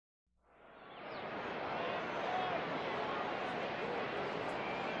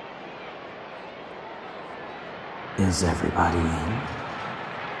Is everybody in?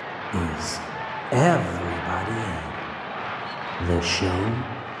 Is everybody in? The show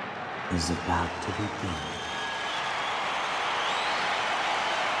is about to begin.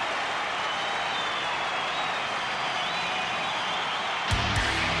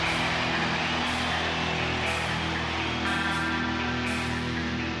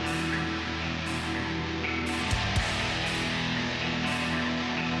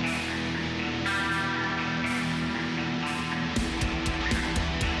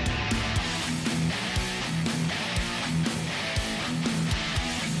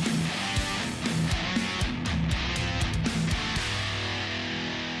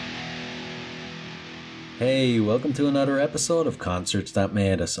 Hey, welcome to another episode of Concerts That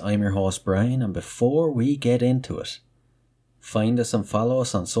Made Us. I'm your host Brian, and before we get into it, find us and follow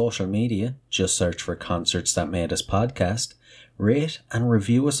us on social media. Just search for Concerts That Made Us podcast. Rate and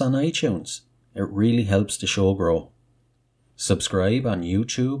review us on iTunes. It really helps the show grow. Subscribe on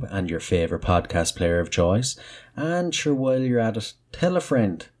YouTube and your favourite podcast player of choice. And sure, while you're at it, tell a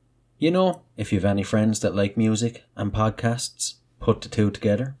friend. You know, if you've any friends that like music and podcasts, put the two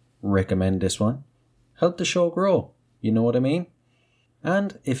together, recommend this one. Help the show grow, you know what I mean?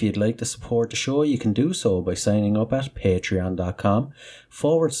 And if you'd like to support the show, you can do so by signing up at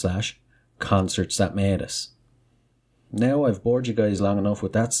patreon.com/concerts that made us. Now I've bored you guys long enough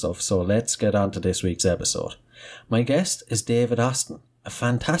with that stuff, so let's get on to this week's episode. My guest is David Austin, a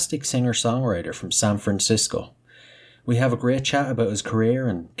fantastic singer-songwriter from San Francisco. We have a great chat about his career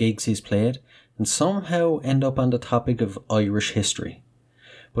and gigs he's played, and somehow end up on the topic of Irish history.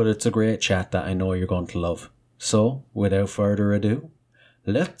 But it's a great chat that I know you're going to love. So, without further ado,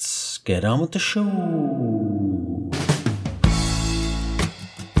 let's get on with the show.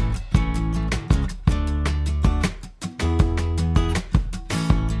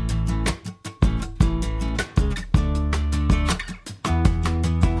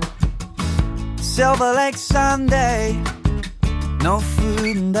 Silver Lake Sunday, no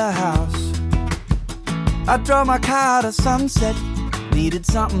food in the house. I drove my car to Sunset, needed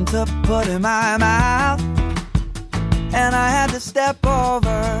something to put in my mouth, and I had to step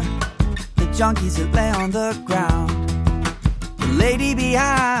over the junkies that lay on the ground. The lady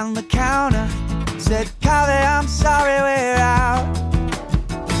behind the counter said, "Carly, I'm sorry, we're out."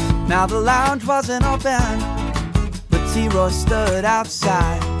 Now the lounge wasn't open, but T-Roy stood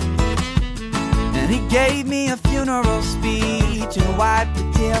outside, and he gave me a funeral speech and wiped a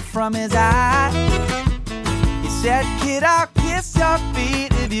tear from his eye. He said, "Kid, I'll kiss your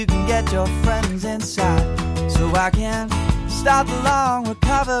feet if you can get your friends inside, so I can start the long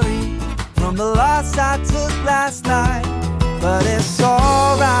recovery from the loss I took last night. But it's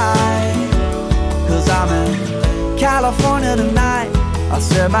alright, 'cause I'm in California tonight. I'll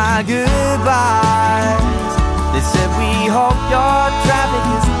say my goodbyes. They said we hope your traffic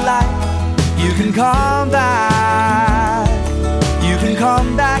is light. You can come back. You can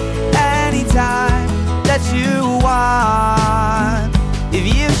come back anytime that you want, if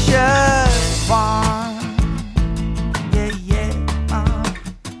you should want. Yeah, yeah.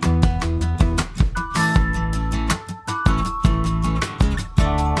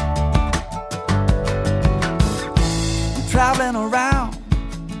 I'm traveling around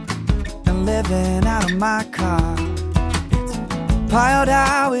and living out of my car. It's piled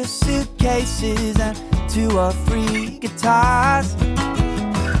out with suitcases and 2 or 3 guitars.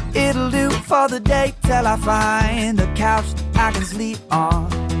 It'll do for the day till I find a couch I can sleep on.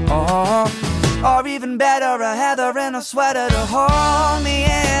 Or even better, a heather in a sweater to hold me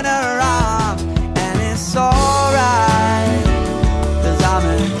in her arms. And it's alright, 'cause I'm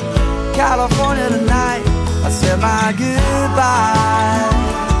in California tonight. I said my goodbye.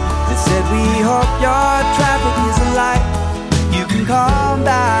 They said we hope your traffic is light. You can come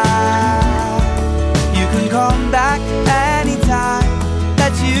back. You can come back anytime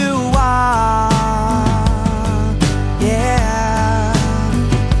that you want, yeah,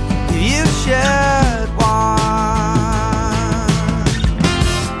 you should want.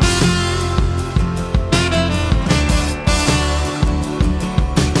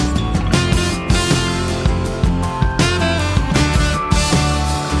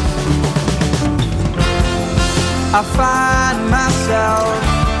 I find myself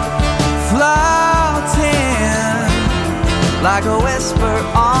floating like a whisper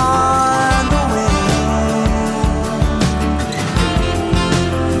on the wind.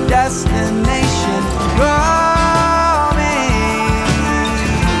 Destination promise.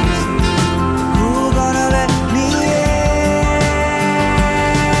 Who gonna let me in?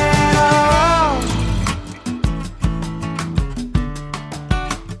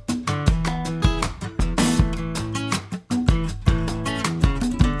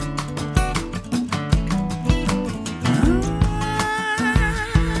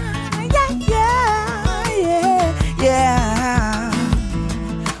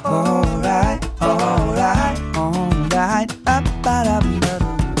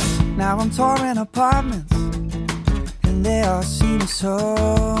 apartments, and they all seem so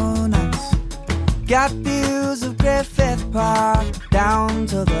nice. Got views of Griffith Park down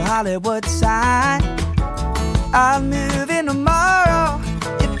to the Hollywood sign. I'll move in tomorrow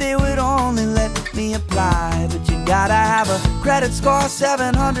if they would only let me apply. But you gotta have a credit score,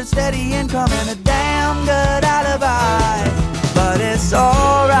 700, steady income, and a damn good alibi. But it's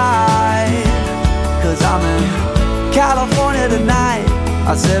alright, 'cause I'm in California tonight.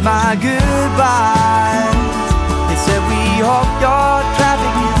 I said my goodbyes. They said we hope your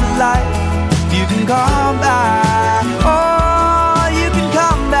traffic is light. You can come back, or you can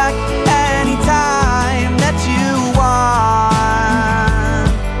come back anytime that you want.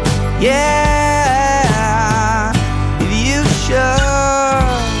 Yeah, if you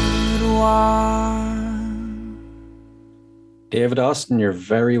should want. David Austin, you're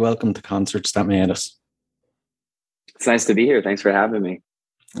very welcome to Concerts That Made Us. It's nice to be here. Thanks for having me.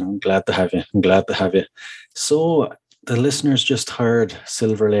 I'm glad to have you. So the listeners just heard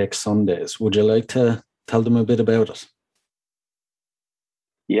Silver Lake Sundays. Would you like to tell them a bit about it?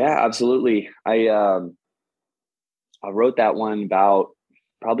 Yeah, absolutely. I wrote that one about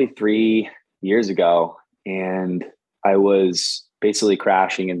probably 3 years ago, and I was basically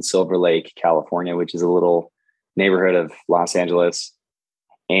crashing in Silver Lake, California, which is a little neighborhood of Los Angeles.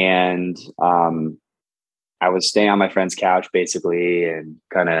 And I was staying on my friend's couch basically, and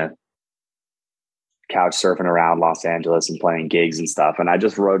kind of couch surfing around Los Angeles and playing gigs and stuff. And I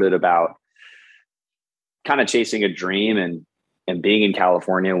just wrote it about kind of chasing a dream and being in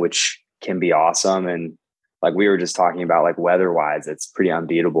California, which can be awesome. And like we were just talking about, like weather-wise, it's pretty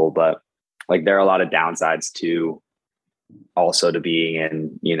unbeatable, but like there are a lot of downsides to also to being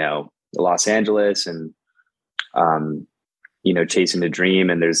in, Los Angeles and, chasing the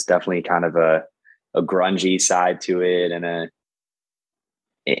dream. And there's definitely kind of a grungy side to it.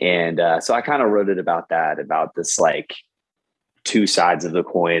 So I kind of wrote it about that, about this like two sides of the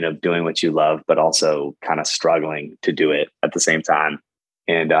coin of doing what you love, but also kind of struggling to do it at the same time.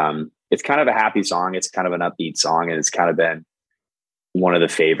 And it's kind of a happy song. It's kind of an upbeat song, and it's kind of been one of the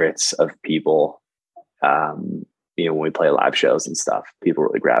favorites of people. When we play live shows and stuff, people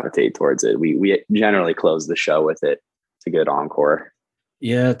really gravitate towards it. We generally close the show with it. It's a good encore.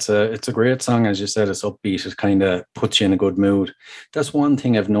 Yeah, it's a great song. As you said, it's upbeat. It kind of puts you in a good mood. That's one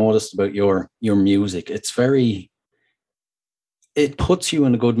thing I've noticed about your music. It puts you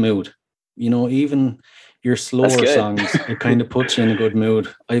in a good mood. Even your slower songs, it kind of puts you in a good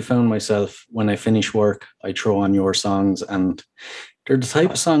mood. I found myself, when I finish work, I throw on your songs, and they're the type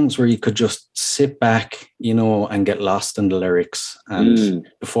of songs where you could just sit back, and get lost in the lyrics. And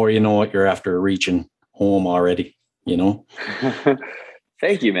before you know it, you're after reaching home already,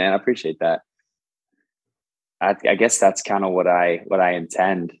 Thank you, man. I appreciate that. I guess that's kind of what I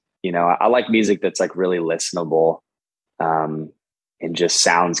intend. I like music that's like really listenable, and just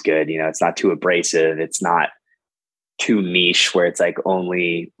sounds good. It's not too abrasive. It's not too niche where it's like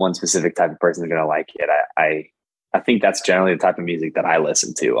only one specific type of person is going to like it. I think that's generally the type of music that I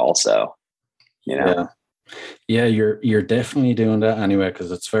listen to also, Yeah, you're definitely doing that anyway,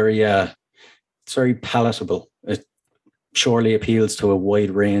 because it's very palatable. It surely appeals to a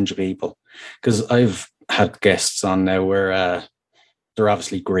wide range of people, because I've had guests on now where they're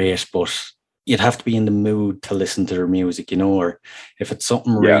obviously great, but you'd have to be in the mood to listen to their music, or if it's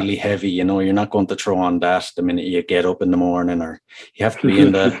something really heavy, you're not going to throw on that the minute you get up in the morning, or you have to be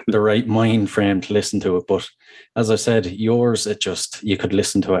in the right mind frame to listen to it. But as I said, yours, you could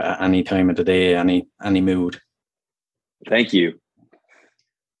listen to it at any time of the day, any mood. Thank you.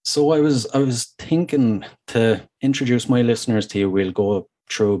 So I was thinking to introduce my listeners to you. We'll go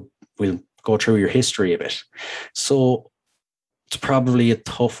through your history a bit. So it's probably a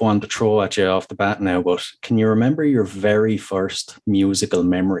tough one to throw at you off the bat now, but can you remember your very first musical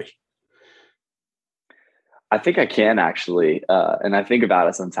memory? I think I can actually, and I think about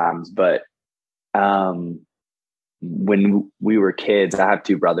it sometimes, but when we were kids, I have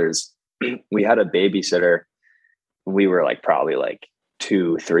two brothers. We had a babysitter. We were probably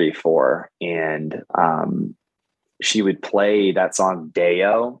 2, 3, 4, and she would play that song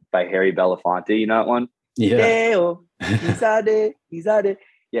Deo by Harry Belafonte. You know that one? Yeah. Deo, he's out it.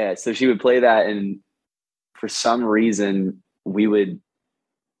 Yeah, so she would play that, and for some reason we would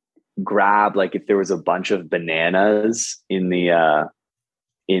grab, if there was a bunch of bananas in the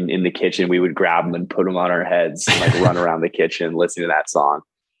in the kitchen, we would grab them and put them on our heads and run around the kitchen listening to that song.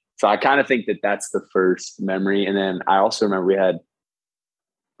 So I kind of think that that's the first memory. And then I also remember we had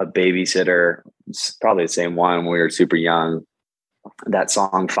a babysitter, probably the same one when we were super young, that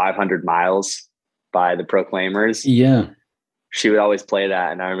song 500 Miles by the Proclaimers. Yeah. she would always play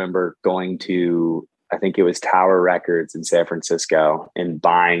that. And I remember going to, I think it was Tower Records in San Francisco, and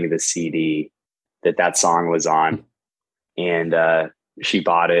buying the CD that song was on. And she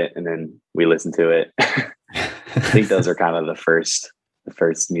bought it, and then we listened to it. I think those are kind of the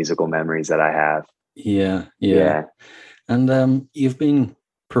first musical memories that I have. Yeah. And you've been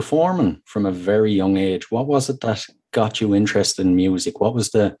performing from a very young age. What was it that got you interested in music?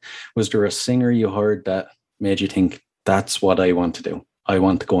 Was there a singer you heard that made you think, that's what I want to do? I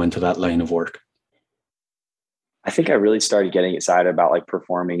want to go into that line of work. I think I really started getting excited about like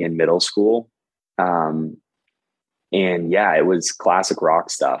performing in middle school. And yeah, it was classic rock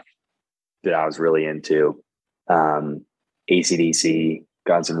stuff that I was really into. AC/DC,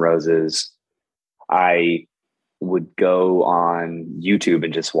 Guns N' Roses. I would go on YouTube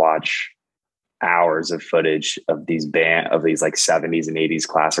and just watch hours of footage of these like 70s and 80s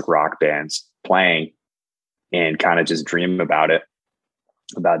classic rock bands playing, and kind of just dream about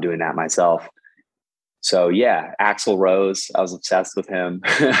doing that myself. So yeah, Axl Rose, I was obsessed with him.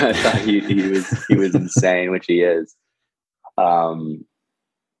 I thought he was insane, which he is. And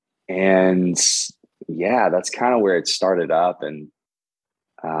yeah, that's kind of where it started up. And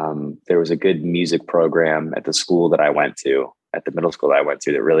there was a good music program at the school that I went to, at the middle school that I went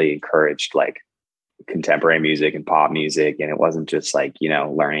to, that really encouraged like contemporary music and pop music. And it wasn't just like,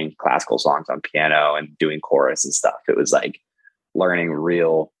 learning classical songs on piano and doing chorus and stuff. It was like learning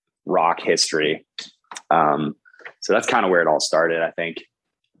real rock history. So that's kind of where it all started, I think.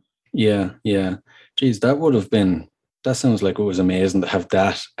 Yeah. Geez, that sounds like it was amazing to have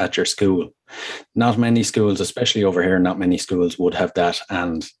that at your school. Not many schools, especially over here, not many schools would have that.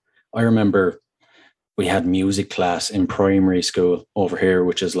 And I remember we had music class in primary school over here,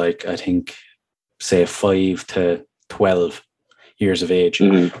 which is like, I think, say 5 to 12 years of age.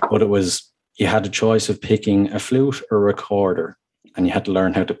 Mm-hmm. But you had a choice of picking a flute or a recorder, and you had to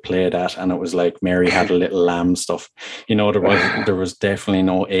learn how to play that. And it was like Mary Had a Little Lamb stuff. There was definitely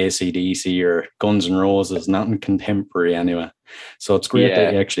no AC/DC or Guns N' Roses, nothing contemporary anyway. So it's great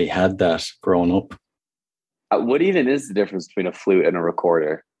that you actually had that growing up. What even is the difference between a flute and a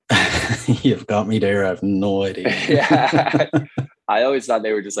recorder? You've got me there. I have no idea. Yeah. I always thought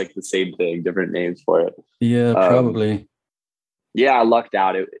they were just like the same thing, different names for it. Yeah, probably. Yeah, I lucked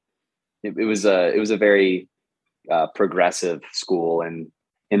out. It was a very progressive school in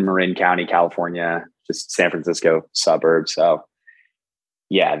Marin County, California, just San Francisco suburb. So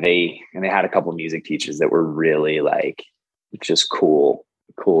yeah, they had a couple of music teachers that were really like just cool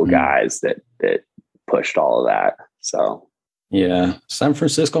guys that pushed all of that. So yeah, San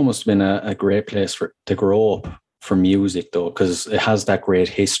Francisco must have been a great place to grow up for music, though, because it has that great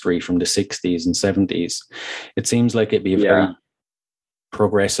history from the 60s and 70s. It seems like it'd be very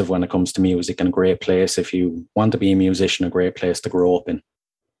progressive when it comes to music, and a great place if you want to be a musician, a great place to grow up in.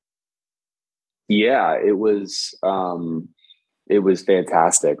 Yeah, it was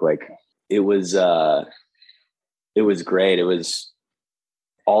fantastic. Like it was great. It was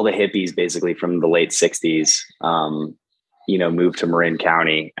all the hippies basically from the late 60s, moved to Marin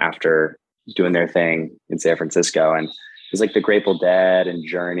County after doing their thing in San Francisco. And it was like the Grateful Dead and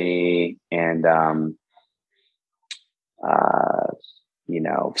Journey and,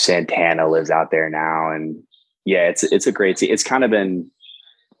 Santana lives out there now. And yeah, it's a great city. It's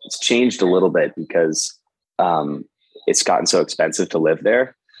changed a little bit because, it's gotten so expensive to live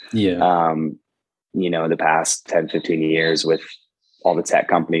there. Yeah. In the past 10, 15 years with all the tech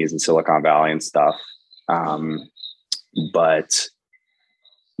companies in Silicon Valley and stuff. But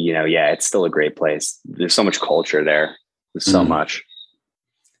it's still a great place. There's so much culture there. There's so much.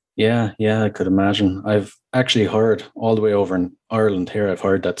 Yeah, I could imagine. I've actually heard all the way over in Ireland here, I've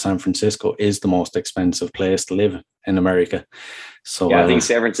heard that San Francisco is the most expensive place to live in America. So yeah, I think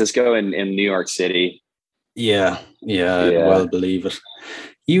San Francisco and New York City. Yeah, I'd well believe it.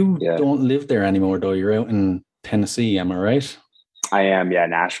 You don't live there anymore, though. You're out in Tennessee, am I right? I am, yeah,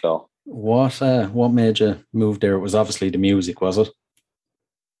 Nashville. What made you move there? It was obviously the music, was it?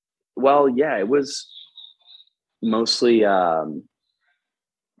 Well, yeah, it was mostly,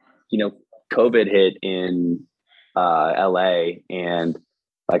 COVID hit in LA, and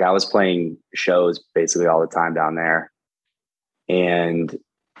like I was playing shows basically all the time down there, and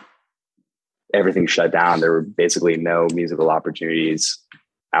everything shut down. There were basically no musical opportunities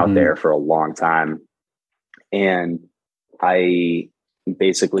out there for a long time. And I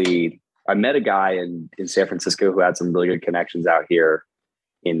met a guy in San Francisco who had some really good connections out here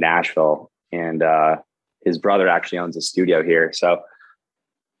in Nashville, and his brother actually owns a studio here. So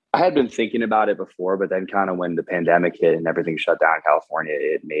I had been thinking about it before, but then kind of when the pandemic hit and everything shut down in California,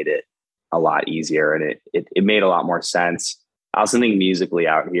 it made it a lot easier, and it made a lot more sense. I also think musically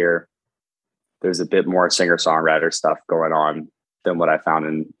out here, there's a bit more singer-songwriter stuff going on than what I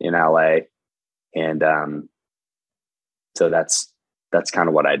found in LA. And so that's kind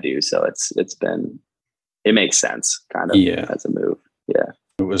of what I do. So it makes sense kind of as a move. Yeah.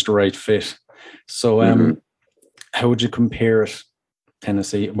 It was the right fit. So how would you compare it,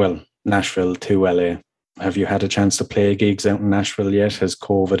 Nashville to LA? Have you had a chance to play gigs out in Nashville yet? Has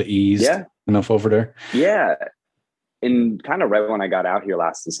COVID eased enough over there? Yeah. And kind of right when I got out here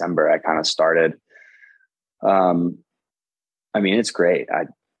last December, I kind of started. I mean, it's great.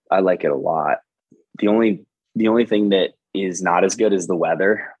 I like it a lot. The only thing that is not as good is the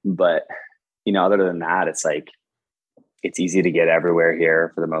weather, but other than that, it's like, it's easy to get everywhere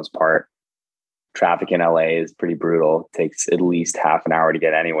here for the most part. Traffic in LA is pretty brutal. It takes at least half an hour to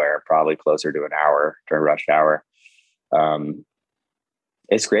get anywhere, probably closer to an hour during rush hour.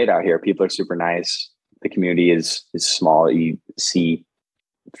 It's great out here. People are super nice. The community is small. You see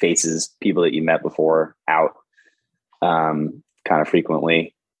faces, people that you met before out kind of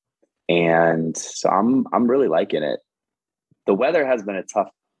frequently. And so I'm really liking it. The weather has been a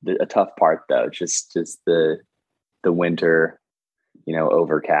tough part though. Just the winter,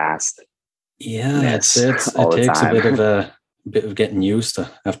 overcast. Yeah, it takes a bit of getting used to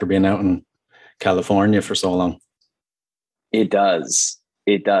after being out in California for so long. It does.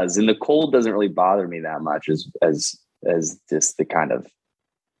 And the cold doesn't really bother me that much as just the kind of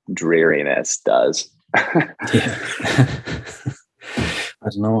dreariness does. Yeah. I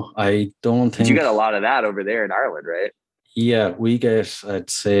don't know. I don't think you got a lot of that over there in Ireland, right? Yeah, we get, I'd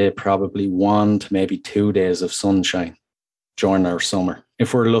say, probably 1 to maybe 2 days of sunshine during our summer,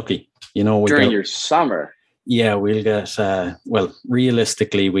 if we're lucky. During your summer? Yeah, we'll get,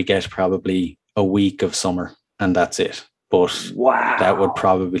 realistically, we get probably a week of summer and that's it. But wow, that would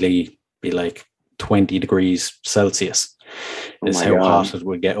probably be like 20 degrees Celsius is how hot it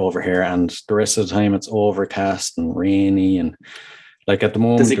would get over here. And the rest of the time it's overcast and rainy. And like at the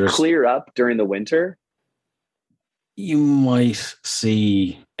moment, does it clear up during the winter? You might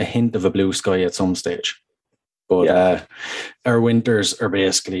see a hint of a blue sky at some stage. But our winters are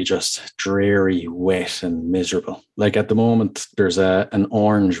basically just dreary, wet and miserable. Like at the moment, there's an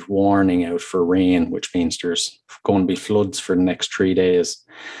orange warning out for rain, which means there's going to be floods for the next 3 days.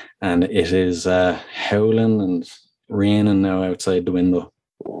 And it is howling and raining now outside the window.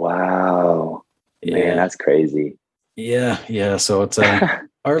 Wow. Man, that's crazy. Yeah. So it's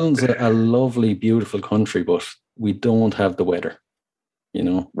Ireland's a lovely, beautiful country, but we don't have the weather,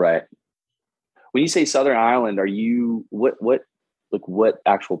 Right. When you say Southern Ireland, are you what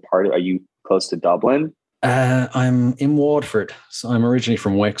actual part? Are you close to Dublin? I'm in Waterford. So I'm originally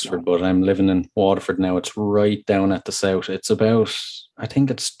from Wexford, but I'm living in Waterford now. It's right down at the south. It's about, I think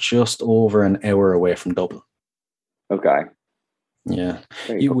it's just over an hour away from Dublin. Okay. Yeah.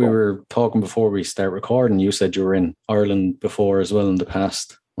 We were talking before we start recording. You said you were in Ireland before as well in the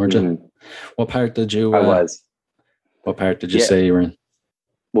past, weren't you? What part did you? I was. What part did you say you were in?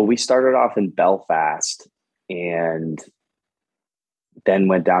 Well, we started off in Belfast and then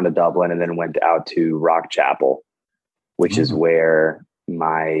went down to Dublin and then went out to Rockchapel, which is where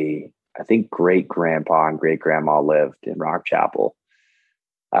my, I think, great-grandpa and great-grandma lived in Rockchapel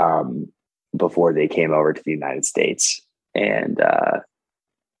before they came over to the United States. And I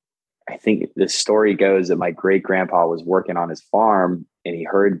think the story goes that my great-grandpa was working on his farm and he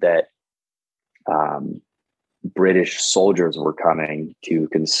heard that British soldiers were coming to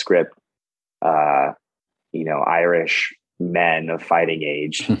conscript, Irish men of fighting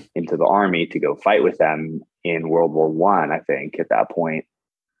age into the army to go fight with them in World War I think at that point.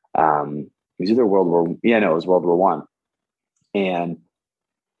 It was either it was World War I. And,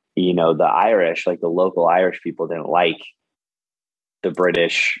 the Irish, like the local Irish people didn't like the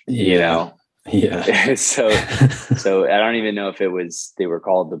British, Yeah. so I don't even know if they were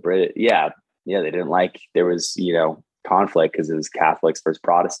called the Brit. Yeah, they didn't like, there was, conflict because it was Catholics versus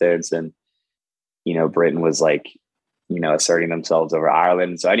Protestants. And, Britain was like, asserting themselves over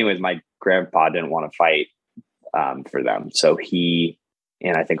Ireland. So anyways, my grandpa didn't want to fight for them. So he,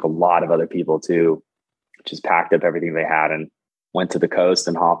 and I think a lot of other people too, just packed up everything they had and went to the coast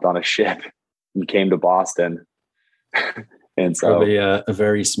and hopped on a ship and came to Boston. And so probably a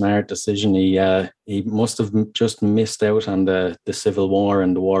very smart decision. He must have just missed out on the Civil War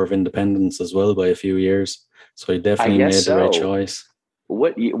and the War of Independence as well by a few years. So he definitely made the right choice.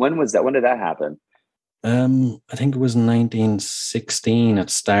 When was that? When did that happen? I think it was 1916 it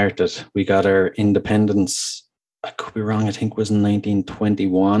started. We got our independence. I could be wrong. I think it was in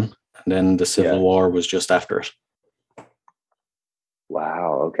 1921. And then the Civil War was just after it.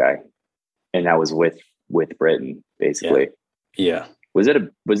 Wow. Okay. And that was with Britain, basically. Yeah. Was it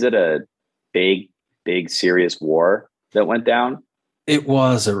a big serious war that went down? It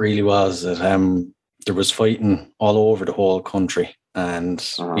was. It really was. There was fighting all over the whole country, and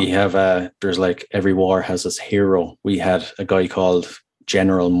Uh-huh. we have there's like every war has its hero. We had a guy called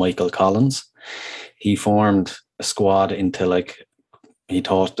General Michael Collins. He formed a squad into like he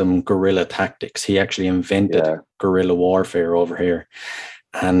taught them guerrilla tactics. He actually invented guerrilla warfare over here,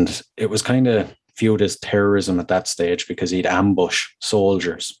 and it was kind of viewed as terrorism at that stage because he'd ambush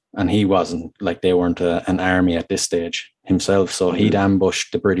soldiers, and he wasn't like they weren't an army at this stage himself. So he'd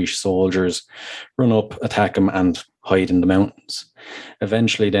ambush the British soldiers, run up, attack them, and hide in the mountains.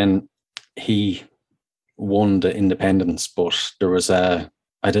 Eventually, then he won the independence, but there was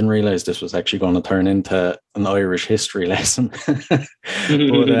I didn't realize this was actually going to turn into an Irish history lesson.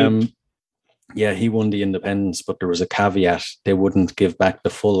 But yeah, he won the independence, but there was a caveat. They wouldn't give back the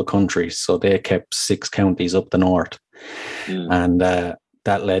full country. So they kept 6 counties up the north. And that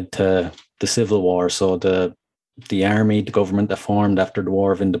led to the Civil War. So the army, the government that formed after the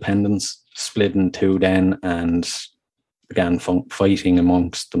War of Independence, split in two then and began fighting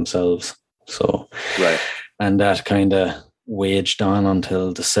amongst themselves. So, right. And that kind of waged on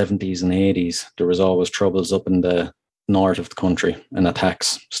until the 70s and 80s. There was always troubles up in the north of the country and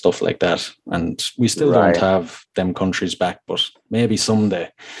attacks, stuff like that. And we still don't have them countries back, but maybe someday.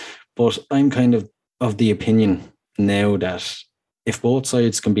 But I'm kind of the opinion now that if both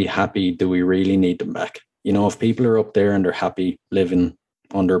sides can be happy, do we really need them back? You know, if people are up there and they're happy living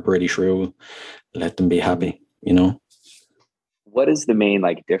under British rule, let them be happy, you know? What is the main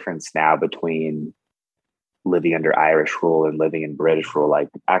like difference now between living under Irish rule and living in British rule? Like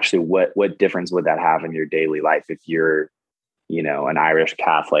actually what difference would that have in your daily life if you're, you know, an Irish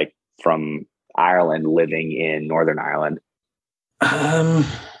Catholic from Ireland living in Northern Ireland? I'm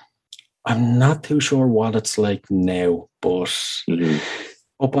not too sure what it's like now, but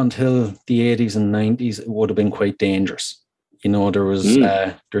up until the 80s and 90s, it would have been quite dangerous. You know, there was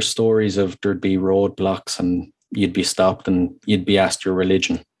there's stories of there'd be roadblocks and you'd be stopped and you'd be asked your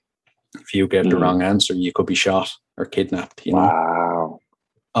religion. If you get the wrong answer, you could be shot or kidnapped, you know? Wow.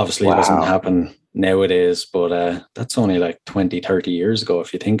 Obviously, it doesn't happen nowadays, but that's only like 20, 30 years ago,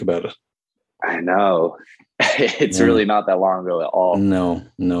 if you think about it. I know. It's really not that long ago at all.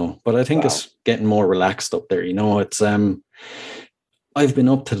 No. But I think it's getting more relaxed up there. You know, it's I've been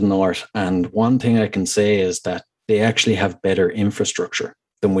up to the north, and one thing I can say is that they actually have better infrastructure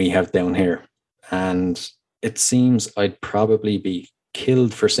than we have down here. And it seems I'd probably be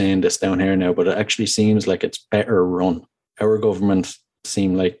killed for saying this down here now, but it actually seems like it's better run. Our government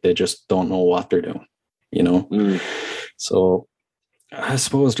seem like they just don't know what they're doing, you know? So I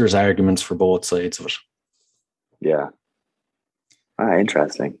suppose there's arguments for both sides of it. Yeah.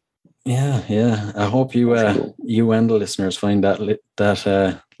 Interesting. Yeah. I hope you cool. You and the listeners find that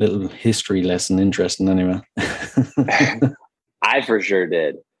little history lesson interesting anyway. I for sure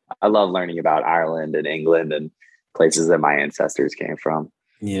did. I love learning about Ireland and England and places that my ancestors came from.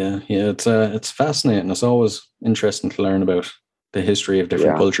 Yeah. It's fascinating. It's always interesting to learn about the history of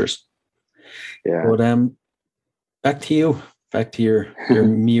different cultures. Yeah. But back to your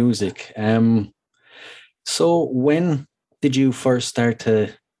music. So when did you first start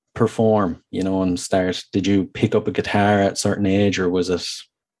to perform? You know, did you pick up a guitar at a certain age, or was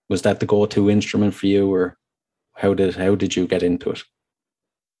that the go-to instrument for you, or how did you get into it?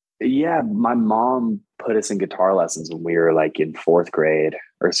 Yeah, my mom put us in guitar lessons when we were like in 4th grade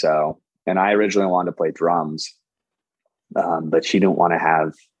or so. And I originally wanted to play drums, but she didn't want to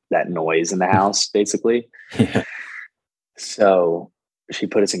have that noise in the house, basically. Yeah. So she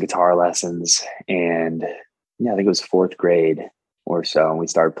put us in guitar lessons, and I think it was 4th grade or so. And we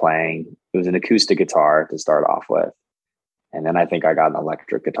started playing. It was an acoustic guitar to start off with. And then I think I got an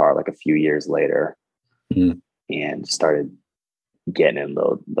electric guitar like a few years later and started getting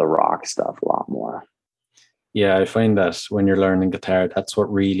into the rock stuff a lot more. Yeah, I find that when you're learning guitar, that's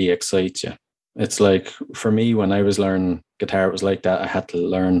what really excites you. It's like, for me, when I was learning guitar, it was like that. I had to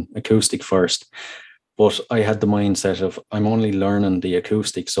learn acoustic first, but I had the mindset of I'm only learning the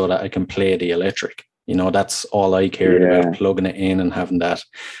acoustic so that I can play the electric. You know, that's all I cared about, plugging it in and having that.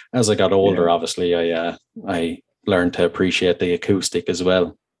 As I got older, obviously, I learned to appreciate the acoustic as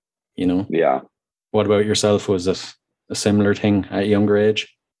well, you know? Yeah. What about yourself? Was it a similar thing at a younger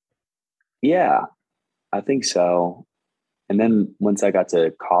age? Yeah, I think so. And then once I got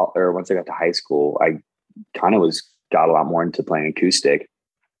to high school, I kind of got a lot more into playing acoustic.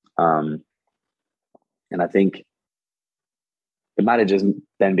 And I think it might have just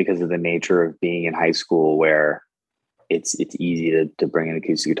been because of the nature of being in high school, where it's easy to bring an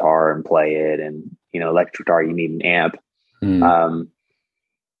acoustic guitar and play it. And, you know, electric guitar, you need an amp.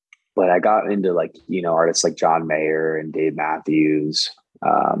 But I got into like, artists like John Mayer and Dave Matthews,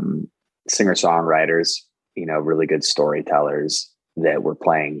 singer-songwriters, really good storytellers that were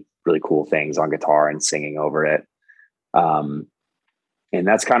playing really cool things on guitar and singing over it. And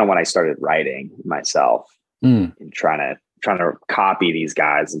that's kind of when I started writing myself and trying to copy these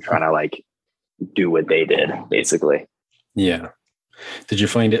guys and trying to like do what they did, basically. Yeah. Did you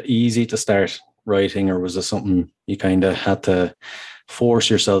find it easy to start writing, or was it something you kind of had to force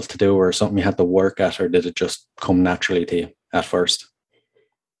yourself to do, or something you had to work at, or did it just come naturally to you at first?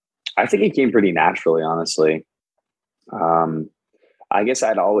 I think it came pretty naturally, honestly. I guess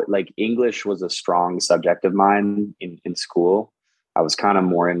I'd always like English was a strong subject of mine in school. I was kind of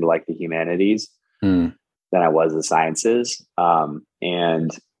more into like the humanities than I was the sciences.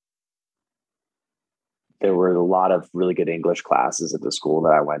 And there were a lot of really good English classes at the school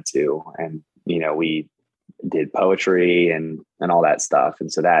that I went to. And, we did poetry and all that stuff.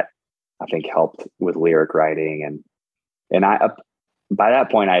 And so that I think helped with lyric writing. And I, by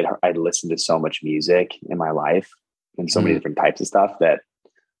that point, I'd listened to so much music in my life and so many different types of stuff that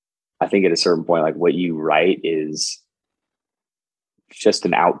I think at a certain point, like what you write is just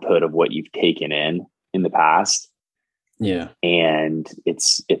an output of what you've taken in the past. Yeah. And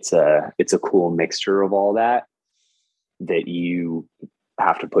it's a cool mixture of all that you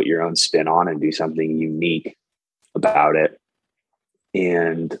have to put your own spin on and do something unique about it.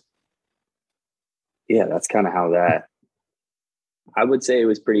 And yeah, that's kind of how that, I would say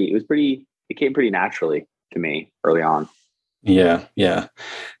it came pretty naturally to me early on. Yeah. Yeah.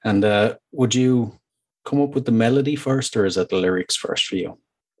 And would you come up with the melody first, or is it the lyrics first for you?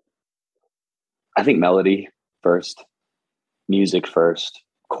 I think melody first, music first,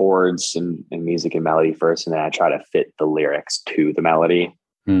 chords and music and melody first. And then I try to fit the lyrics to the melody,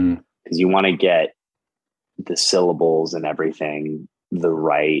 because you want to get the syllables and everything the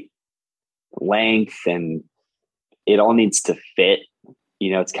right length, and it all needs to fit.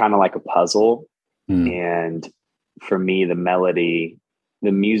 It's kind of like a puzzle. And for me, the melody,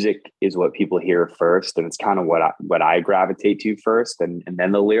 the music is what people hear first, and it's kind of what I gravitate to first, and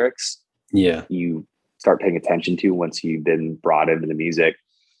then the lyrics. Yeah, you start paying attention to once you've been brought into the music.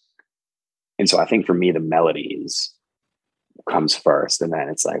 And so I think for me, the melodies comes first, and then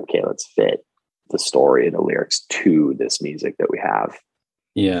it's like, okay, let's fit the story and the lyrics to this music that we have.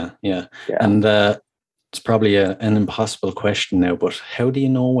 Yeah. And it's probably an impossible question now, but how do you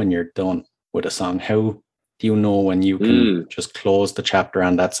know when you're done with a song? How do you know when you can just close the chapter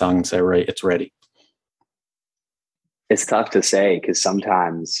on that song and say, right, it's ready? It's tough to say, because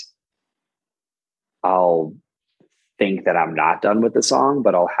sometimes I'll think that I'm not done with the song,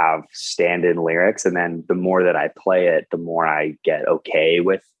 but I'll have stand-in lyrics. And then the more that I play it, the more I get okay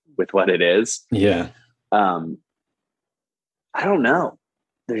with what it is. Yeah. I don't know.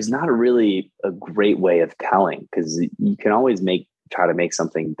 There's not really a great way of telling, because you can always try to make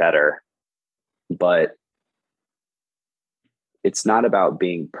something better, but it's not about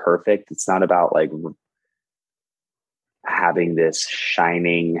being perfect. It's not about like having this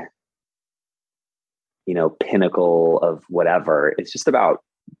shining, pinnacle of whatever. It's just about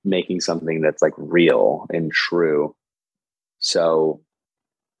making something that's like real and true. So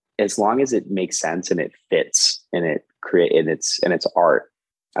as long as it makes sense and it fits and it's art,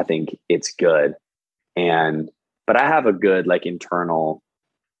 I think it's good. But I have a good like internal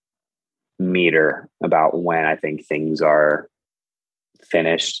meter about when I think things are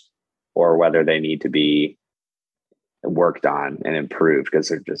finished or whether they need to be worked on and improved, because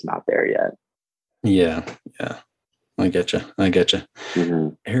they're just not there yet. Yeah. I get you. Mm-hmm.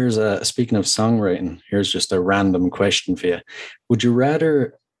 Here's speaking of songwriting, here's just a random question for you. Would you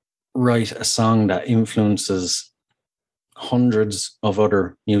rather write a song that influences hundreds of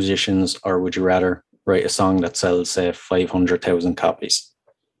other musicians, or would you rather write a song that sells, say, 500,000 copies?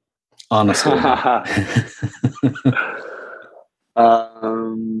 Honestly.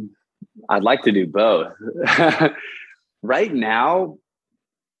 I'd like to do both. Right now,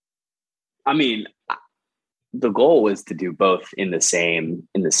 I mean, the goal is to do both in the same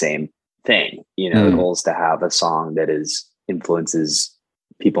thing. The goal is to have a song that influences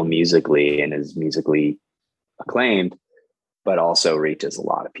people musically and is musically acclaimed, but also reaches a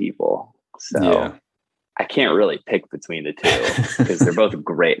lot of people. So I can't really pick between the two, because they're both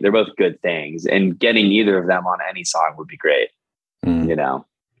great. They're both good things, and getting either of them on any song would be great.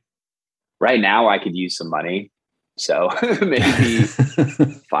 Right now I could use some money. So maybe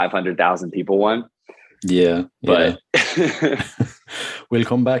 500,000 people one. Yeah. But we'll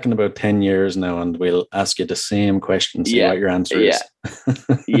come back in about 10 years now and we'll ask you the same question, see what your answer is.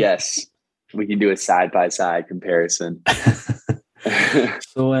 Yes. We can do a side-by-side comparison.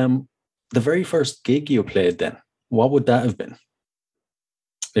 So, the very first gig you played then, what would that have been?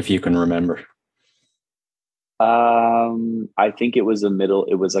 If you can remember. I think it was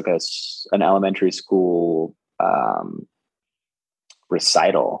it was like an elementary school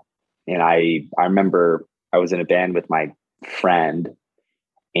recital. And I remember I was in a band with my friend,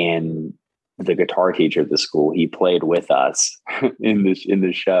 and the guitar teacher at the school, he played with us in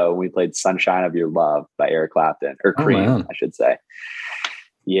the show. We played Sunshine of Your Love by Eric Clapton, or Cream, man. I should say.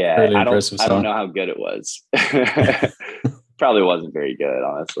 Yeah. Really I impressive don't know how good it was. Probably wasn't very good,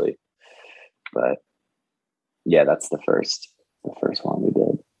 honestly. But yeah, that's the first one we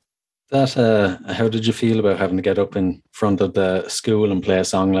did. That how did you feel about having to get up in front of the school and play a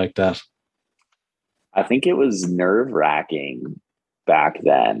song like that? I think it was nerve-wracking back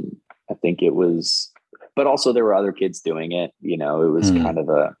then. I think it was, but also there were other kids doing it. You know, it was kind of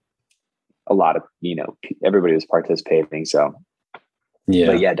a lot of, you know, everybody was participating. So yeah,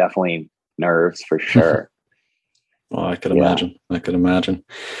 but yeah, definitely nerves for sure. Oh, I could imagine.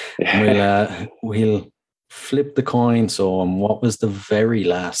 We'll flip the coin. So, what was the very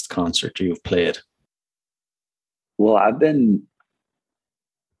last concert you've played? Well,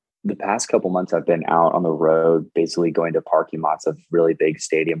 the past couple months, I've been out on the road, basically going to parking lots of really big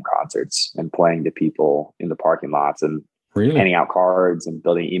stadium concerts and playing to people in the parking lots and handing out cards and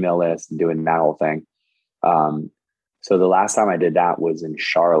building email lists and doing that whole thing. So the last time I did that was in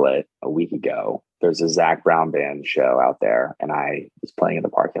Charlotte a week ago. There's a Zac Brown Band show out there, and I was playing in the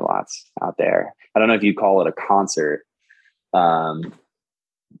parking lots out there. I don't know if you call it a concert. I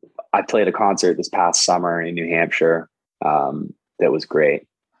played a concert this past summer in New Hampshire. That was great.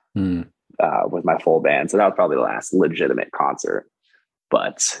 With my full band. So that was probably the last legitimate concert.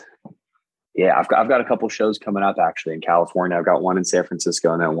 But yeah, I've got a couple shows coming up actually in California. I've got one in San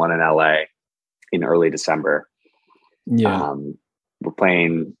Francisco and then one in LA in early December. Yeah. We're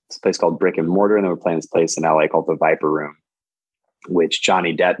playing this place called Brick and Mortar, and then we're playing this place in LA called the Viper Room, which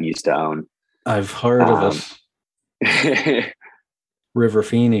Johnny Depp used to own. I've heard of it. River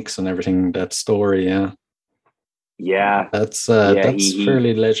Phoenix and everything, that story, yeah. Yeah. That's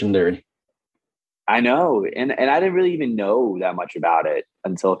fairly legendary. I know. And I didn't really even know that much about it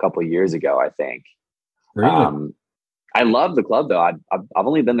until a couple of years ago, I think. Really? I love the club though. I've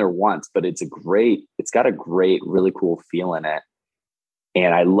only been there once, but it's got a great, really cool feel in it.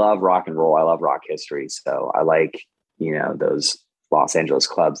 And I love rock and roll. I love rock history. So I like, you know, those Los Angeles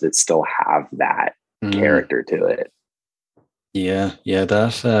clubs that still have that character to it. Yeah.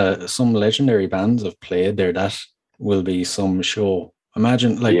 That some legendary bands have played there. That will be some show.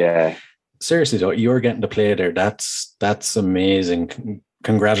 Imagine, seriously though, you're getting to play there. That's amazing.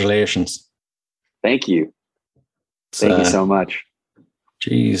 Congratulations. Thank you. Thank you so much.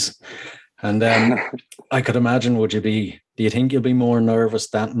 Jeez. And I could imagine, do you think you'll be more nervous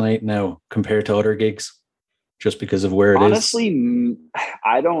that night now compared to other gigs? Just because of where it is? Honestly,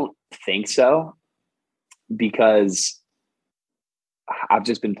 I don't think so. Because I've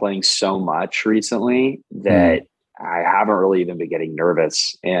just been playing so much recently that I haven't really even been getting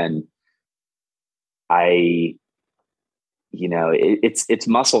nervous. And it's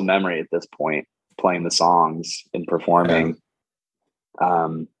muscle memory at this point, playing the songs and performing.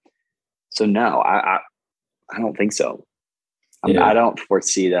 So no, I don't think so. I don't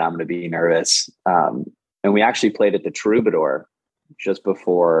foresee that I'm going to be nervous. And we actually played at the Troubadour just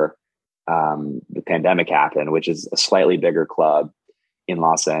before the pandemic happened, which is a slightly bigger club in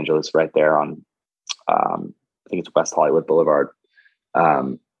Los Angeles, right there on, I think it's West Hollywood Boulevard.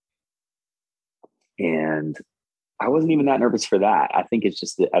 And I wasn't even that nervous for that. I think it's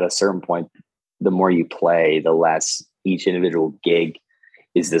just that at a certain point, the more you play, the less each individual gig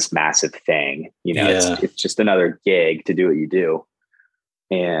is this massive thing. You know, it's just another gig to do what you do.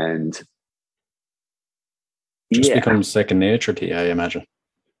 And just becomes second nature to you, I imagine.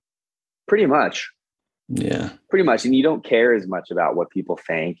 Pretty much. Yeah. Pretty much. And you don't care as much about what people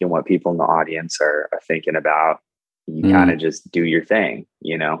think and what people in the audience are thinking about. You kind of just do your thing,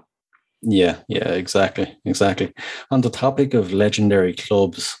 you know? Yeah, exactly. On the topic of legendary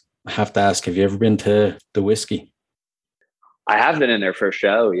clubs, I have to ask, have you ever been to the Whiskey? I have been in there for a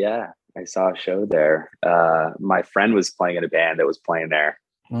show. Yeah. I saw a show there. My friend was playing in a band that was playing there.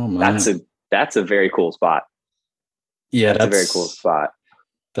 Oh man. That's a very cool spot. Yeah, that's a very cool spot.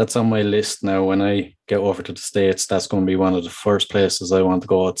 That's on my list now. When I get over to the States, that's going to be one of the first places I want to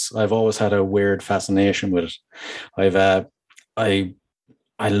go. I've always had a weird fascination with it. I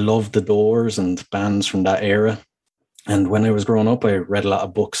love the Doors and bands from that era. And when I was growing up, I read a lot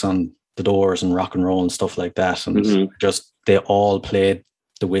of books on the Doors and rock and roll and stuff like that. And they all played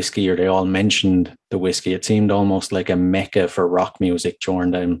the Whiskey, or they all mentioned the Whiskey. It seemed almost like a mecca for rock music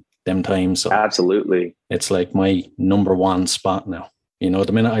during them times. So Absolutely. it's like my number one spot now. You know,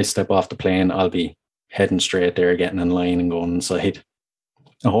 the minute I step off the plane, I'll be heading straight there, getting in line and going inside.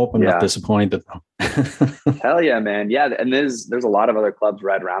 I hope I'm not disappointed though. Hell yeah, man. Yeah. And there's a lot of other clubs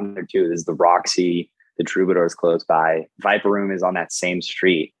right around there too. There's the Roxy, the Troubadour's close by. Viper Room is on that same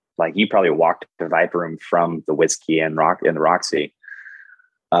street. Like you probably walked to Viper Room from the Whiskey and the Roxy.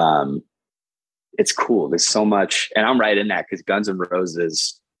 It's cool. There's so much, and I'm right in that because Guns N'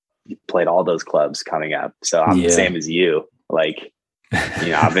 Roses played all those clubs coming up. So I'm the same as you. Like, you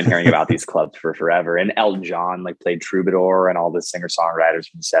know, I've been hearing about these clubs for forever. And Elton John like played Troubadour, and all the singer-songwriters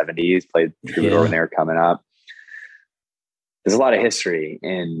from the 70s played Troubadour when they were coming up. There's a lot of history,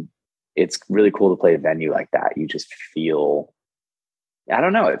 and it's really cool to play a venue like that. You just feel, I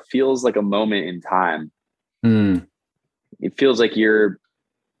don't know, it feels like a moment in time. It feels like you're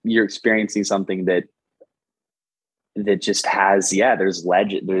experiencing something that just has, there's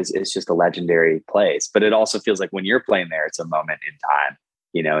legend. It's just a legendary place, but it also feels like when you're playing there, it's a moment in time,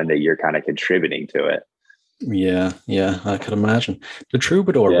 you know, and that you're kind of contributing to it. Yeah. I could imagine. The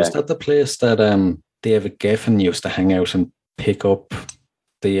Troubadour, was that the place that David Geffen used to hang out and pick up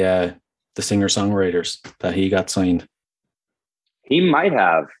the singer-songwriters that he got signed? He might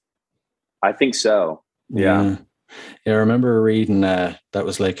have. I think so. Yeah. I remember reading that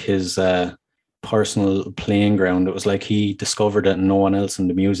was like his personal playing ground. It was like he discovered it and no one else in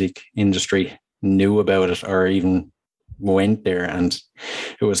the music industry knew about it or even went there. And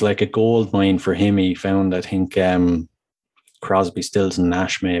it was like a gold mine for him. He found, I think, Crosby, Stills and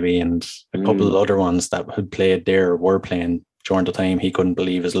Nash maybe, and a couple of other ones that had played there were playing during the time. He couldn't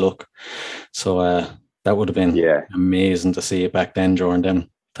believe his luck. So that would have been amazing to see it back then during them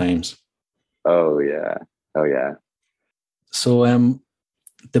times. Oh yeah. So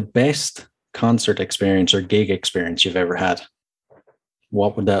the best concert experience or gig experience you've ever had,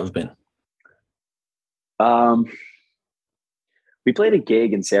 what would that have been? We played a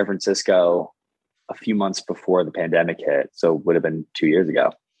gig in San Francisco a few months before the pandemic hit. So it would have been 2 years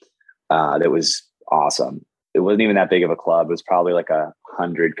ago. That was awesome. It wasn't even that big of a club. It was probably like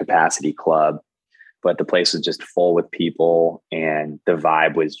 100 capacity club, but the place was just full with people, and the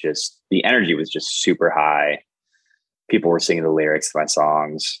vibe was just, the energy was just super high. People were singing the lyrics to my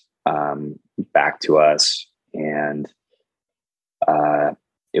songs back to us, and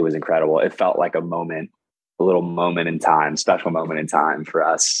it was incredible. It felt like a little moment in time, special moment in time for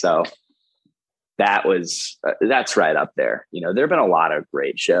us. So that's right up there. You know, there've been a lot of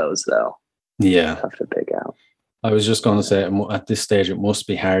great shows though. Yeah. Tough to pick out. I was just going to say, at this stage, it must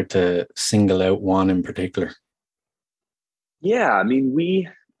be hard to single out one in particular. Yeah. I mean,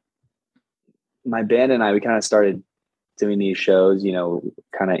 my band and I, we kind of started doing these shows, you know,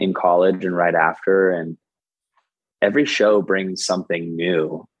 kind of in college and right after, and every show brings something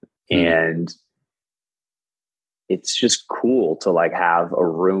new. And it's just cool to like have a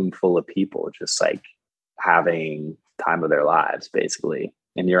room full of people just like having time of their lives basically.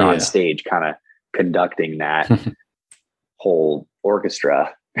 And you're on stage kind of conducting that whole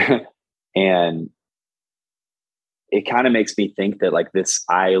orchestra. And it kind of makes me think that like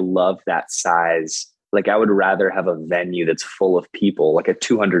I love that size. Like I would rather have a venue that's full of people, like a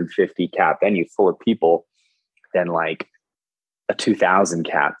 250 cap venue full of people, than like a 2,000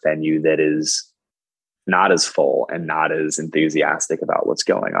 cap venue that is not as full and not as enthusiastic about what's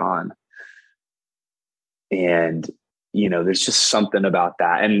going on. And, you know, there's just something about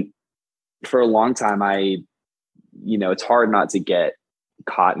that. And for a long time, it's hard not to get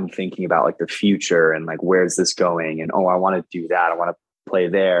caught in thinking about like the future and like, where's this going? And, I want to do that. I want to play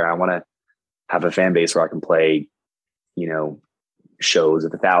there. I want to have a fan base where I can play, you know, shows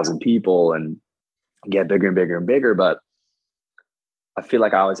of 1,000 people and get bigger and bigger and bigger. But I feel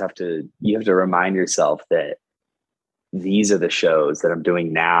like you have to remind yourself that these are the shows that I'm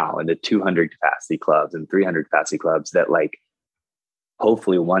doing now in the 200 capacity clubs and 300 capacity clubs that like,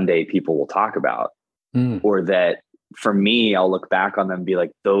 hopefully one day people will talk about, or that for me, I'll look back on them and be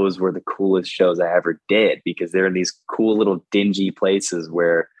like, those were the coolest shows I ever did, because they're in these cool little dingy places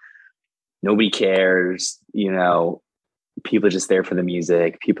where nobody cares, you know, people are just there for the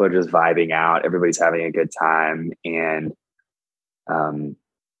music. People are just vibing out. Everybody's having a good time. And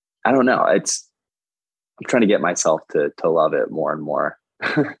I don't know. I'm trying to get myself to love it more and more.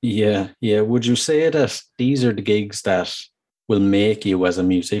 Yeah. Would you say that these are the gigs that will make you as a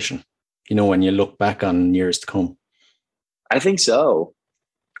musician, you know, when you look back on years to come? I think so.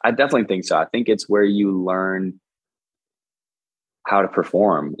 I definitely think so. I think it's where you learn how to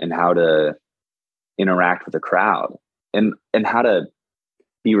perform and how to interact with the crowd and how to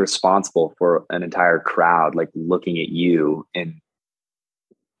be responsible for an entire crowd, like looking at you and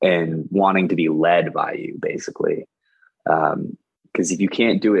wanting to be led by you, basically. Because if you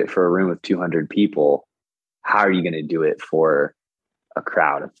can't do it for a room of 200 people, how are you going to do it for a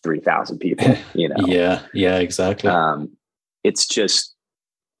crowd of 3,000 people? You know? Yeah, exactly. It's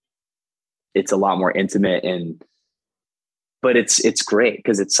a lot more intimate, but it's great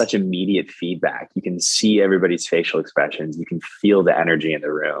because it's such immediate feedback. You can see everybody's facial expressions. You can feel the energy in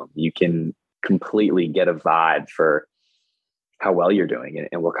the room. You can completely get a vibe for how well you're doing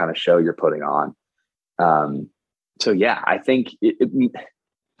and what kind of show you're putting on. So yeah, I think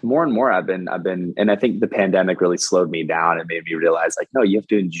more and more I've been, and I think the pandemic really slowed me down and made me realize, like, no, you have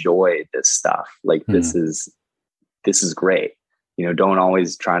to enjoy this stuff. Like this is great. You know, don't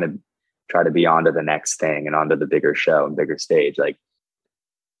always try to be onto the next thing and onto the bigger show and bigger stage. Like,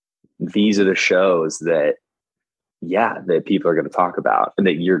 these are the shows that people are going to talk about and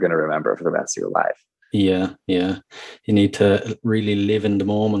that you're going to remember for the rest of your life. Yeah. You need to really live in the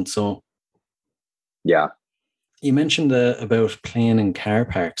moment. So yeah. You mentioned about playing in car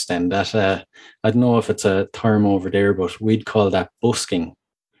parks then. That I don't know if it's a term over there, but we'd call that busking.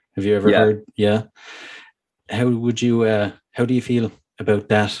 Have you ever heard? Yeah. How do you feel about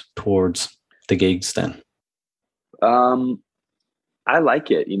that towards the gigs then? I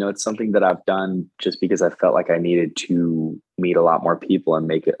like it. You know, it's something that I've done just because I felt like I needed to meet a lot more people and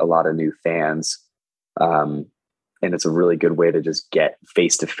make a lot of new fans. And it's a really good way to just get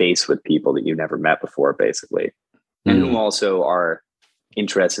face to face with people that you've never met before, basically. And who also are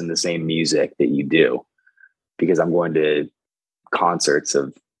interested in the same music that you do, because I'm going to concerts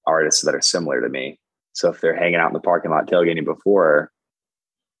of artists that are similar to me. So if they're hanging out in the parking lot tailgating before,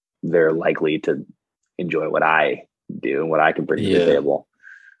 they're likely to enjoy what I do and what I can bring to the table.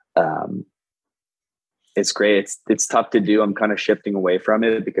 It's great. It's tough to do. I'm kind of shifting away from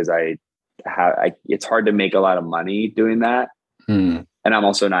it because it's hard to make a lot of money doing that. And I'm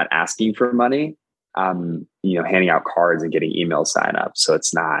also not asking for money. Handing out cards and getting email sign up. So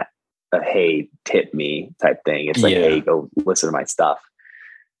it's not a, hey, tip me type thing. It's like, hey, go listen to my stuff.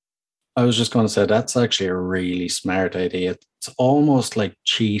 I was just going to say, that's actually a really smart idea. It's almost like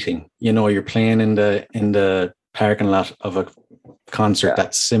cheating. You know, you're playing in the parking lot of a concert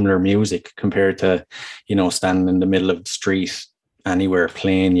that's similar music compared to, you know, standing in the middle of the street anywhere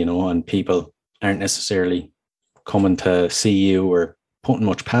playing, you know, and people aren't necessarily coming to see you or putting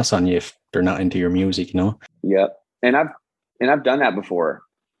much pass on you if they're not into your music, you know? Yep. And I've done that before.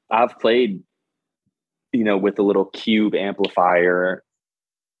 I've played, you know, with a little cube amplifier,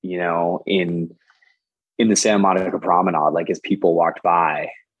 you know, in the Santa Monica Promenade, like as people walked by,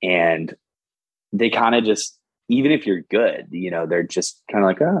 and they kind of just, even if you're good, you know, they're just kind of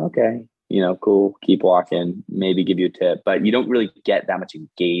like, oh, okay, you know, cool, keep walking, maybe give you a tip, but you don't really get that much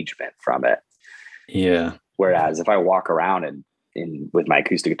engagement from it. Yeah. Whereas if I walk around and with my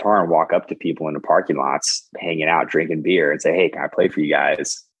acoustic guitar and walk up to people in the parking lots, hanging out, drinking beer, and say, hey, can I play for you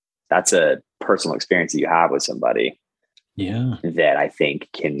guys? That's a personal experience that you have with somebody. Yeah. That I think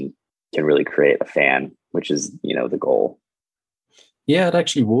can really create a fan, which is, you know, the goal. Yeah, it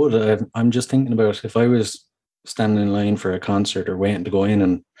actually would. I'm just thinking about if I was standing in line for a concert or waiting to go in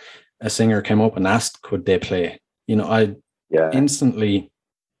and a singer came up and asked, could they play? You know, instantly,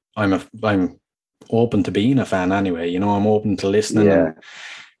 I'm open to being a fan anyway. You know, I'm open to listening. Yeah. And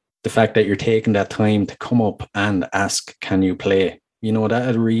the fact that you're taking that time to come up and ask, can you play? You know,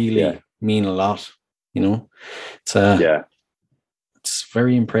 that'd really mean a lot. You know, it's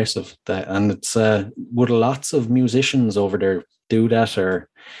very impressive that, and it's would lots of musicians over there do that, or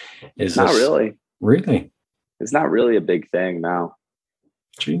is not really? Really, it's not really a big thing now.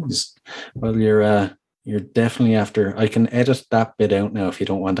 Jeez, well, you're definitely after. I can edit that bit out now if you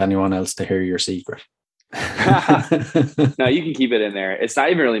don't want anyone else to hear your secret. No, you can keep it in there. It's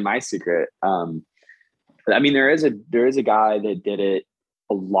not even really my secret. I mean, there is a guy that did it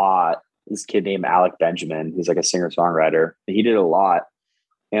a lot. This kid named Alec Benjamin, who's like a singer-songwriter. He did it a lot.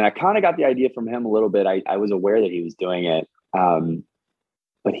 And I kind of got the idea from him a little bit. I was aware that he was doing it.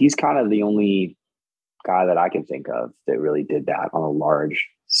 But he's kind of the only guy that I can think of that really did that on a large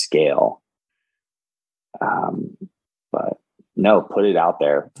scale. But no, put it out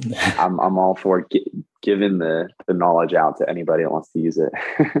there. I'm all for giving the knowledge out to anybody that wants to use it.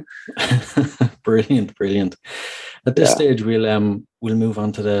 Brilliant. At this stage, we'll move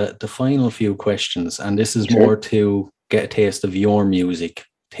on to the final few questions, and this is more to get a taste of your music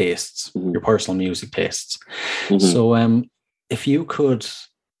tastes, your personal music tastes. So, if you could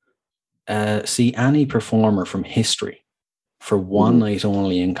see any performer from history for one night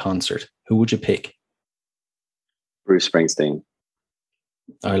only in concert, who would you pick? Bruce Springsteen.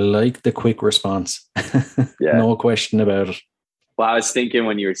 I like the quick response. Yeah. No question about it. Well, I was thinking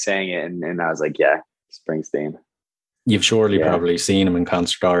when you were saying it, and I was like, yeah, Springsteen. You've surely Yeah. probably seen him in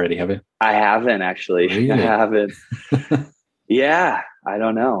concert already, have you? I haven't actually. Really? I haven't. Yeah, I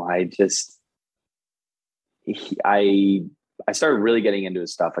don't know. I started really getting into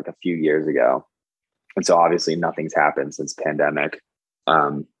his stuff like a few years ago, and so obviously nothing's happened since pandemic.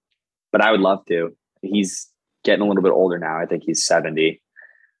 But I would love to. He's getting a little bit older now. I think he's 70,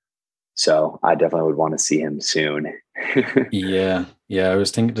 so I definitely would want to see him soon. Yeah. I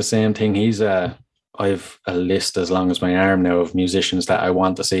was thinking the same thing. He's I've a list as long as my arm now of musicians that I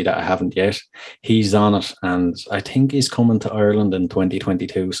want to see that I haven't yet. He's on it, and I think he's coming to Ireland in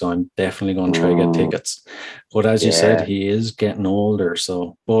 2022. So I'm definitely going to try to get tickets. But as you said, he is getting older.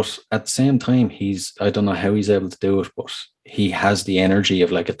 So, but at the same time, I don't know how he's able to do it, but he has the energy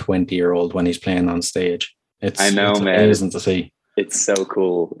of like a 20-year-old when he's playing on stage. It's amazing to see. It's so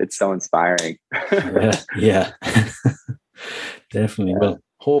cool. It's so inspiring. Yeah. Definitely. Yeah. Well,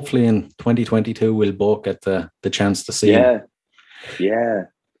 hopefully in 2022 we'll both get the chance to see him. Yeah.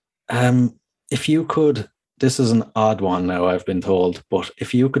 If you could, this is an odd one now, I've been told, but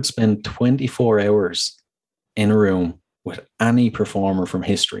if you could spend 24 hours in a room with any performer from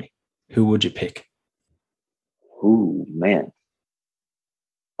history, who would you pick? Ooh, man.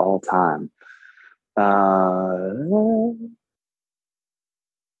 All time.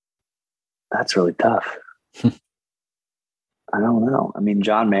 That's really tough. I don't know. I mean,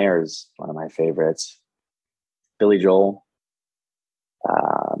 John Mayer is one of my favorites. Billy Joel,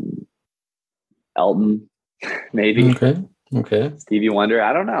 Elton, maybe. Okay. Stevie Wonder.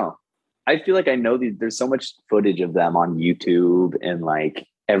 I don't know. I feel like I know there's so much footage of them on YouTube and like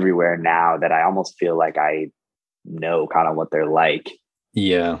everywhere now that I almost feel like I know kind of what they're like.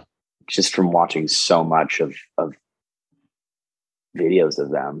 Yeah. Just from watching so much of videos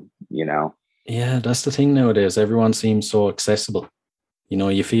of them, you know? Yeah, that's the thing nowadays. Everyone seems so accessible. You know,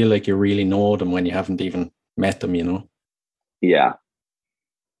 you feel like you really know them when you haven't even met them, you know? Yeah.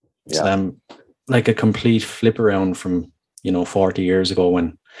 It's like a complete flip around from, 40 years ago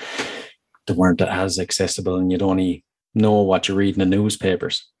when they weren't as accessible and you'd only know what you read in the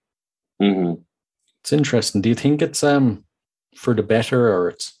newspapers. Mm-hmm. It's interesting. Do you think it's for the better or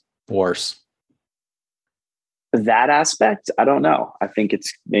it's worse? That aspect, I don't know. I think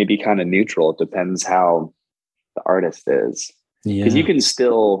it's maybe kind of neutral. It depends how the artist is. Because you can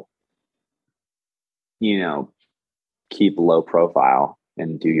still, keep low profile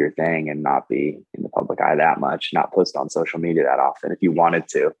and do your thing and not be in the public eye that much, not post on social media that often if you wanted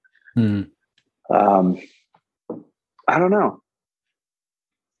to. I don't know.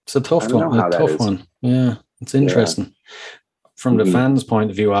 It's a tough one. Yeah, it's interesting. Yeah. From the fans' point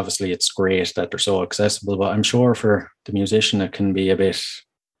of view, obviously, it's great that they're so accessible, but I'm sure for the musician, it can be a bit,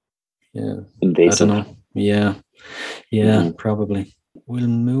 invasive. I don't know. Yeah, probably. We'll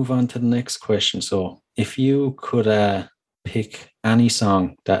move on to the next question. So, if you could pick any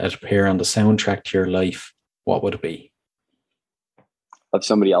song that would appear on the soundtrack to your life, what would it be? Of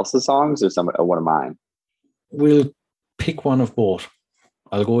somebody else's songs or one of mine? We'll pick one of both.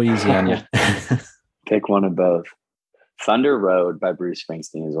 I'll go easy on you. Pick one of both. Thunder Road by Bruce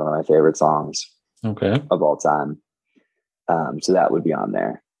Springsteen is one of my favorite songs of all time. So that would be on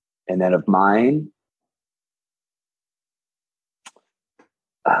there. And then of mine,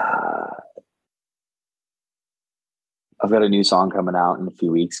 I've got a new song coming out in a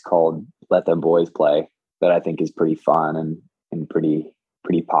few weeks called Let Them Boys Play that I think is pretty fun and pretty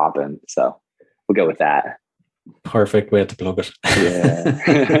poppin'. So we'll go with that. Perfect way to plug it.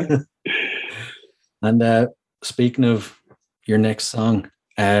 Yeah. And speaking of your next song,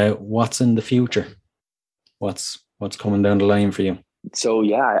 what's in the future? What's coming down the line for you? So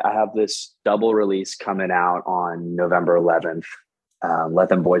I have this double release coming out on November 11th. Let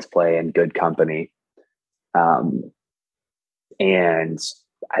Them Boys Play and Good Company. And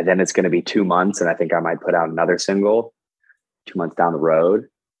then it's going to be 2 months, and I think I might put out another single 2 months down the road.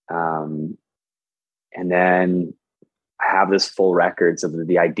 And then I have this full record. So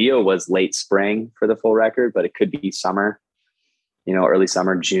the idea was late spring for the full record, but it could be summer, early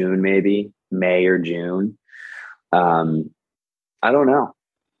summer, June, maybe May or June. I don't know.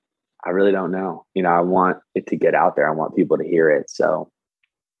 I really don't know. I want it to get out there. I want people to hear it. So,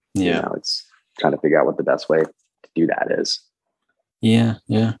 it's trying to figure out what the best way to do that is. Yeah.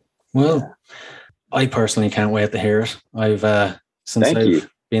 Well, I personally can't wait to hear it. Since I've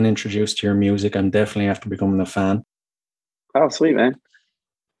been introduced to your music, I'm definitely after becoming a fan. Oh, sweet, man.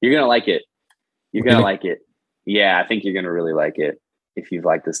 You're going to like it. You're going to like it. Yeah, I think you're going to really like it. If you've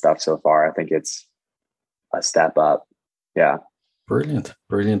liked this stuff so far, I think it's a step up. Yeah.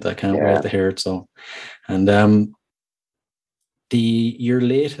 Brilliant. I can't Yeah. wait to hear it. So, and your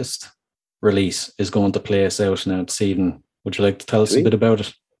latest release is going to play us out now this evening. Would you like to tell us a Sweet. bit about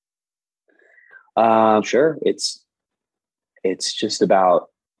it? Sure. It's just about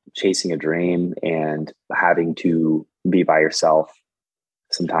chasing a dream and having to be by yourself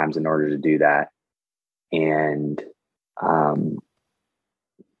sometimes in order to do that. And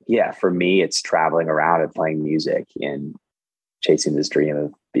for me, it's traveling around and playing music and chasing this dream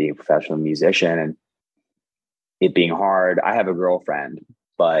of being a professional musician, and it being hard. I have a girlfriend,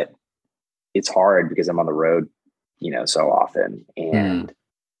 but it's hard because I'm on the road, so often. And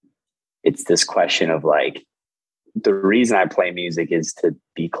it's this question of like, the reason I play music is to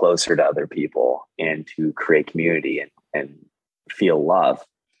be closer to other people and to create community and feel love.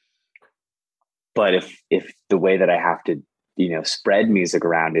 But if the way that I have to, spread music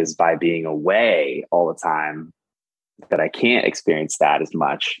around is by being away all the time, that I can't experience that as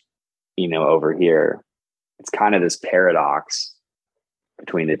much, over here. It's kind of this paradox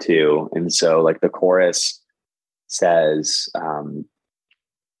between the two. And so like the chorus says,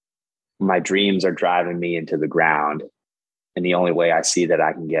 my dreams are driving me into the ground, and the only way I see that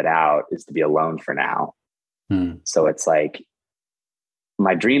I can get out is to be alone for now. So it's like,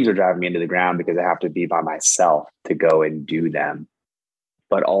 my dreams are driving me into the ground because I have to be by myself to go and do them.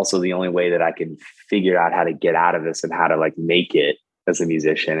 But also the only way that I can figure out how to get out of this and how to like make it as a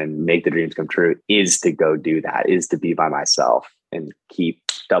musician and make the dreams come true is to go do that, is to be by myself and keep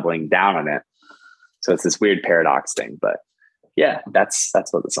doubling down on it. So it's this weird paradox thing, but yeah, that's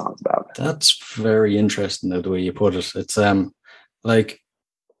what the song's about. That's very interesting, the way you put it. It's like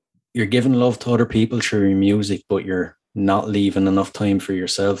you're giving love to other people through your music, but you're not leaving enough time for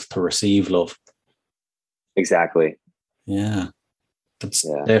yourself to receive love. Exactly. Yeah. That's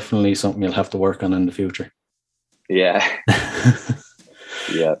definitely something you'll have to work on in the future. Yeah.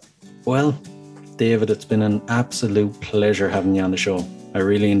 Yeah. Well, David, it's been an absolute pleasure having you on the show. I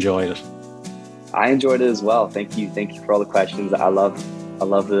really enjoyed it. I enjoyed it as well. Thank you for all the questions. I love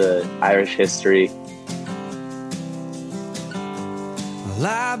the Irish history. Well,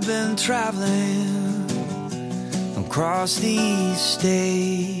 I've been traveling across these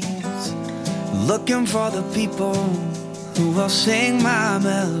states, looking for the people who will sing my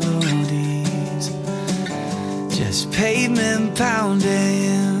melodies. Just pavement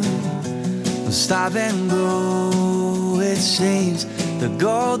pounding, stop and go. It seems the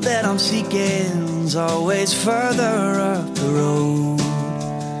gold that I'm seeking's always further up the road.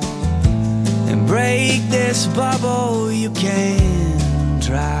 And break this bubble you can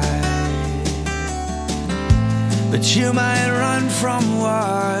try, but you might run from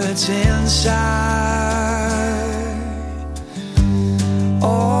what's inside.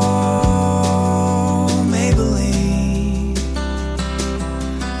 Oh, Maybelline,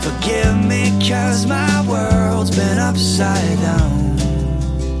 forgive me 'cause my world's been upside down.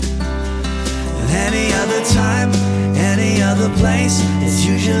 And any other time, any other place, it's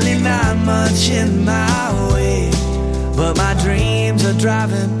usually not much in my way. But my dreams are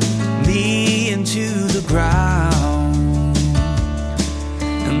driving me into the ground,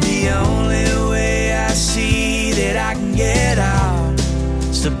 and the only way I see that I can get out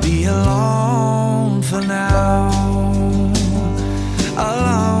is to be alone for now.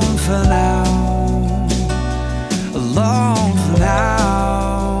 Alone for now. Alone for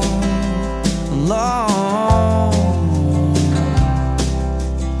now. Alone.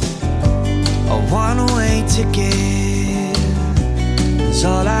 A one-way ticket is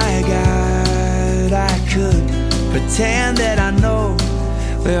all I got. I could pretend that I know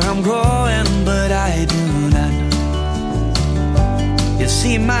where I'm going, but I do not. You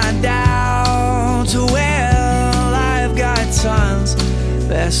see my doubts, well, I've got tons.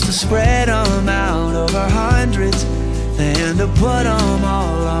 Best to spread them out over hundreds than to put them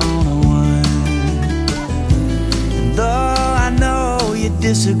all on one. And though I know you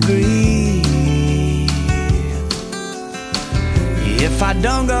disagree, if I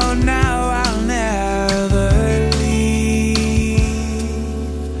don't go now, I'll never leave.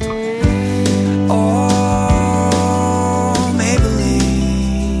 Oh,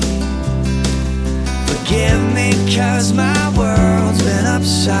 Maybelline, forgive me 'cause my world's been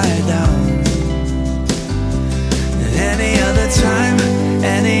upside down. Any other time,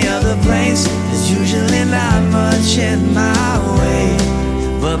 any other place, there's usually not much in my way.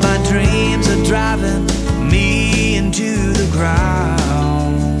 But my dreams are driving me into the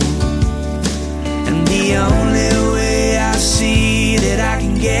ground, and the only way I see that I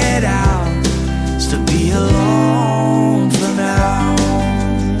can get out is to be alone for now.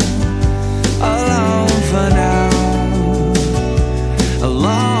 Alone for now.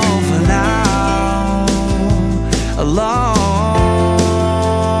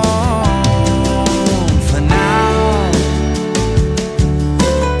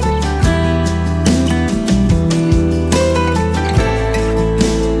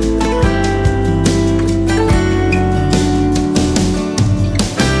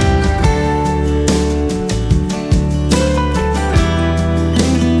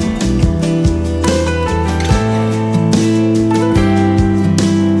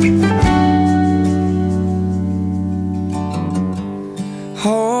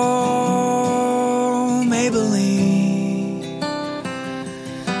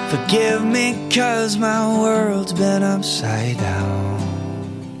 Forgive me, 'cause my world's been upside down.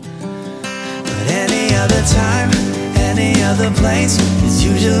 But any other time, any other place, it's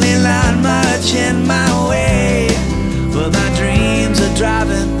usually not much in my way. But my dreams are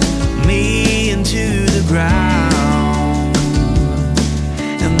driving me into the ground.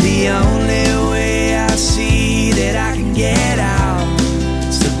 And the only way I see that I can get out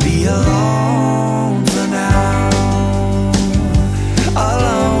is to be alone for now.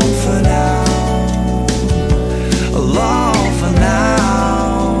 Alone for now. Alone for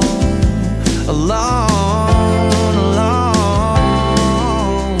now. Alone.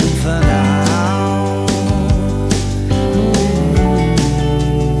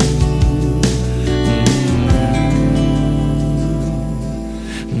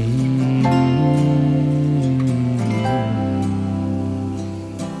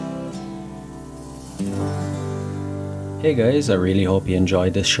 Hey guys, I really hope you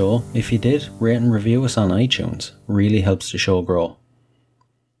enjoyed this show. If you did, rate and review us on iTunes. Really helps the show grow.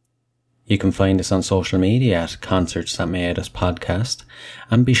 You can find us on social media at Concerts That Made Us Podcast,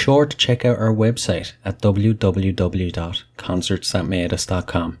 and be sure to check out our website at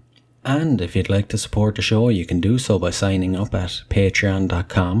www.concertsthatmadeus.com. And if you'd like to support the show, you can do so by signing up at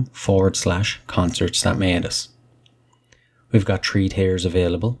patreon.com/Concerts That Made Us. We've got 3 tiers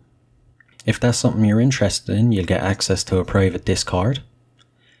available. If that's something you're interested in, you'll get access to a private Discord,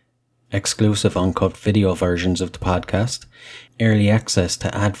 exclusive uncut video versions of the podcast, early access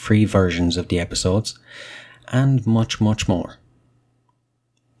to ad-free versions of the episodes, and much, much more.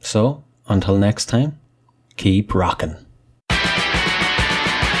 So, until next time, keep rocking.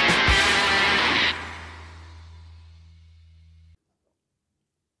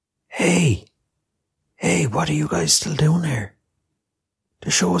 Hey, what are you guys still doing here? The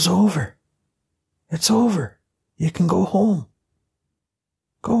show's over. It's over. You can go home.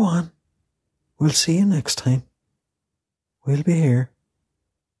 Go on. We'll see you next time. We'll be here.